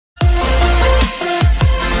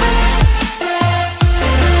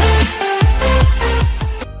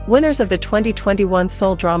Winners of the 2021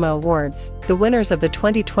 Seoul Drama Awards. The winners of the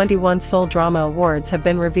 2021 Seoul Drama Awards have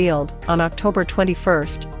been revealed. On October 21,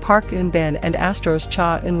 Park Hyuk Kwon and ASTRO's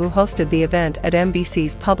Cha Eun-woo hosted the event at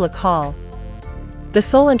MBC's Public Hall. The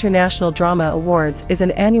Seoul International Drama Awards is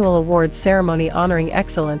an annual awards ceremony honoring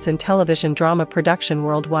excellence in television drama production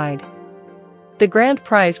worldwide. The grand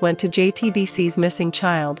prize went to JTBC's Missing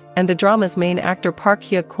Child, and the drama's main actor Park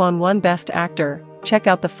Hyuk Kwon won Best Actor. Check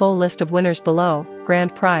out the full list of winners below.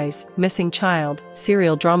 Grand Prize, Missing Child,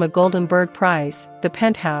 Serial Drama Golden Bird Prize, The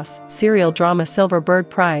Penthouse, Serial Drama Silver Bird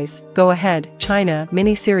Prize, Go Ahead, China,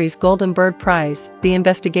 Miniseries Golden Bird Prize, The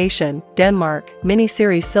Investigation, Denmark,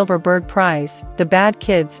 Miniseries Silver Bird Prize, The Bad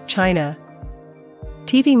Kids, China.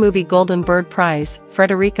 TV Movie Golden Bird Prize,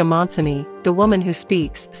 Frederica Montseny, The Woman Who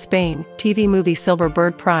Speaks, Spain, TV Movie Silver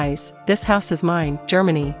Bird Prize, This House Is Mine,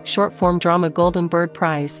 Germany, Short Form Drama Golden Bird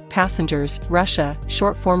Prize, Passengers, Russia,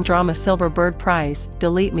 Short Form Drama Silver Bird Prize,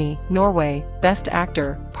 Delete Me, Norway, Best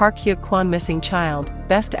Actor, Park Hyuk Kwon Missing Child,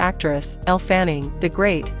 Best Actress, Elle Fanning, The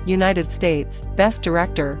Great, United States, Best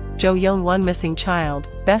Director, Jo Young-won Missing Child,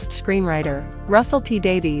 Best Screenwriter, Russell T.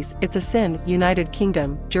 Davies, It's a Sin, United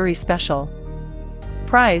Kingdom, Jury Special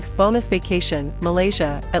Prize, Bonus Vacation,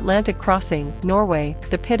 Malaysia, Atlantic Crossing, Norway,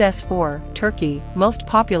 The Pit S4, Turkey, Most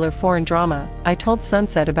Popular Foreign Drama, I Told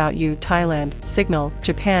Sunset About You, Thailand, Signal,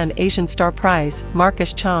 Japan, Asian Star Prize,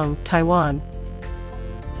 Marcus Chong, Taiwan.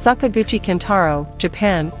 Sakaguchi Kentaro,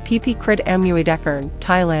 Japan, PP Crit Amuidekern,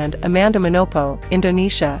 Thailand, Amanda Manopo,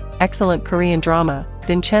 Indonesia, Excellent Korean Drama,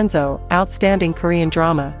 Vincenzo, Outstanding Korean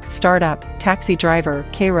Drama, Startup, Taxi Driver,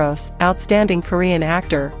 Kairos, Outstanding Korean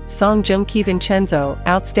Actor, Song Joong-ki Vincenzo,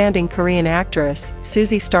 Outstanding Korean Actress,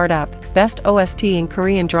 Suzy Startup, Best OST in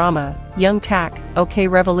Korean Drama, Young Tak, OK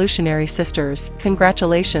Revolutionary Sisters.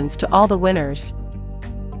 Congratulations to all the winners.